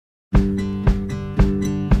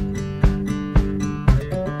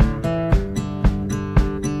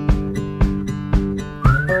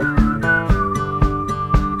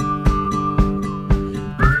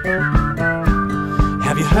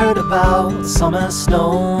the summer snow.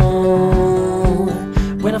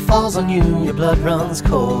 When it falls on you, your blood runs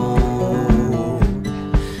cold.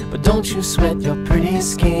 But don't you sweat your pretty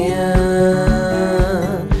skin,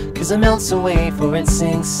 'cause it melts away for it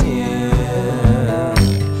sinks in.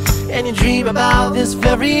 And you dream about this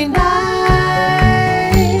very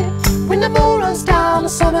night, when the moon runs down the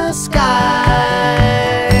summer sky.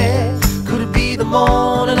 Could it be the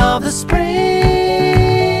morning of the spring,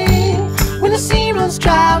 when the sea runs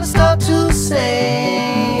dry and starts to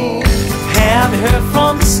sing? Have you heard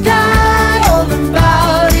from the sky all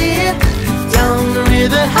about it? Down the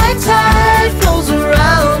river, high tide flows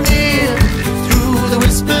around it. Through the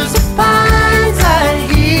whispers of pines, I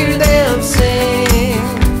hear them sing.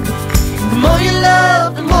 The more you love,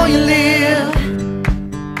 the more you live.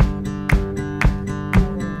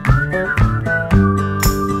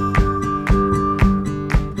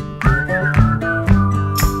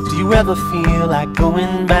 Do you ever feel like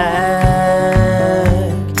going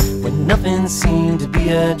back, when nothing seemed to be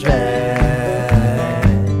a drag?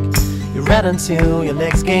 You ran until your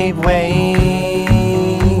legs gave way,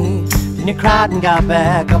 then you cried and got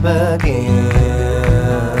back up again.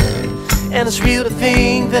 And it's real to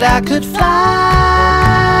think that I could fly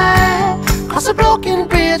across a broken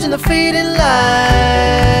bridge in the fading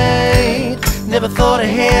light. Never thought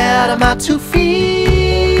ahead of my 2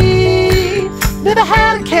 feet, never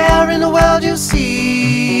had a care in the world you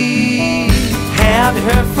see. Have you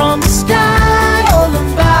heard from the sky all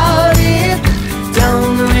about it?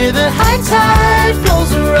 Down the river, high tide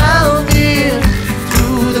flows around it.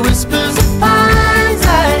 Through the whispers of pines,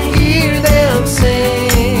 I hear them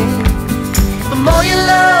sing. The more you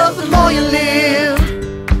love, the more you live.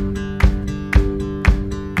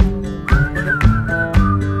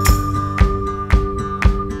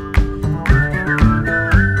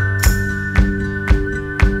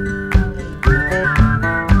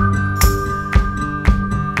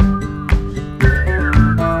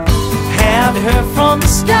 Have you heard from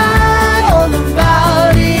the sky